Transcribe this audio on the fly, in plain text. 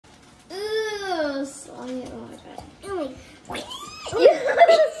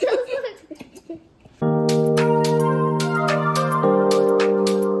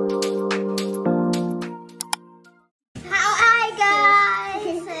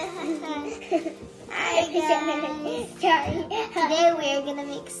guys. Sorry. Today we are gonna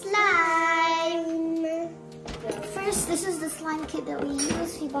make slime. First, this is the slime kit that we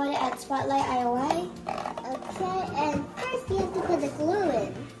use. We bought it at Spotlight IOI. Okay, and first you have to put the glue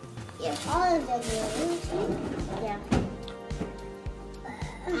in. Yeah, all of the glue. Yeah.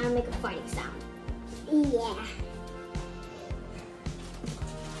 I'll make a farting sound. Yeah.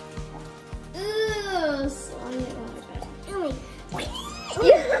 Ooh, slime. Oh my.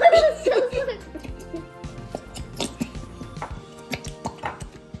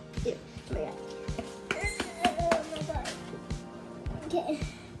 Okay.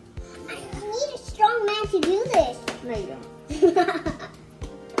 I need a strong man to do this. No, you don't.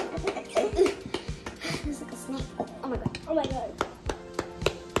 It's like a snake. Oh my god. Oh my god.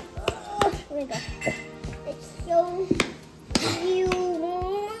 Oh my god. It's so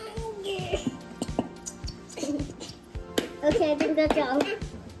humongous. Okay, I think that's all.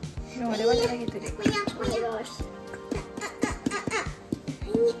 No, I want to make it today. Oh my gosh.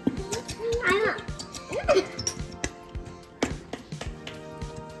 I'm up.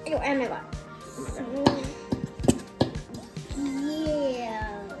 Oh my god. Yeah.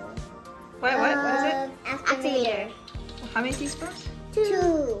 What is it? Activator. How many teaspoons?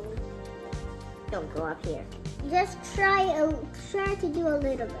 2. Don't go up here. Just try to do a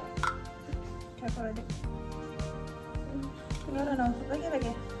little bit. Careful with it. No.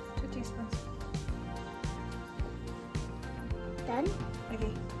 Lagi. 2 teaspoons. Done?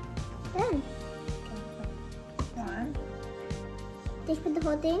 Okay. Done. 1. Just put the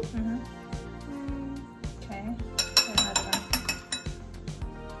whole thing. Okay. Another one.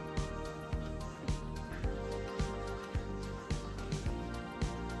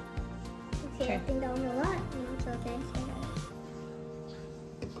 Okay, I think that was a lot. It's okay.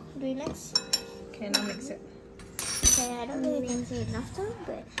 Do we mix? Okay, now mix it. Okay, I don't really think it's enough though,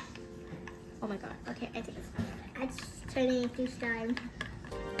 but oh my god. Okay, I think it's turning into slime.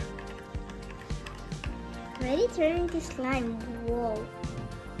 Ready? Turning into slime. Whoa.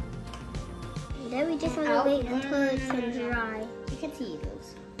 And then we just want to wait until it's dry. You can see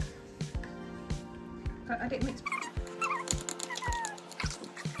those. I didn't mix.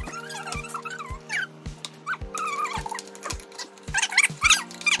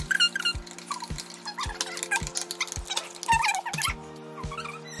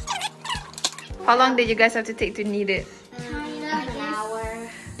 How long did you guys have to take to knead it? Kind of an hour.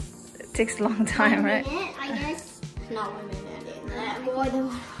 It takes a long time, right? 1 minute, I guess. Not 1 minute. More than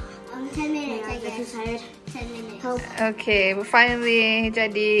 10 minutes, I guess. I'm tired. 10 minutes. Okay, well finally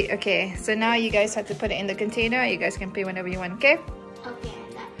jadi. Okay, so now you guys have to put it in the container. You guys can pay whenever you want, okay? Okay,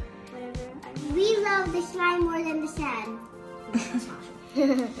 whatever. We love the slime more than the sand. That's not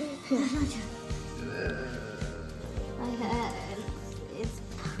true. That's not true.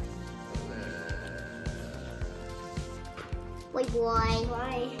 Wait, boy.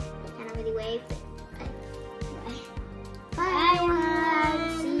 Why? Can I really wave? Bye,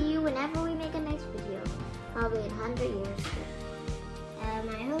 everyone. See you whenever we make a next video. Probably in 100 years. I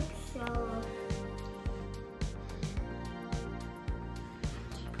hope so.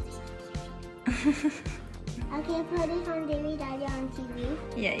 Okay, put it on Daily Daddy on TV.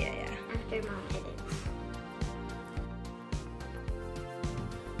 Yeah. After Mom.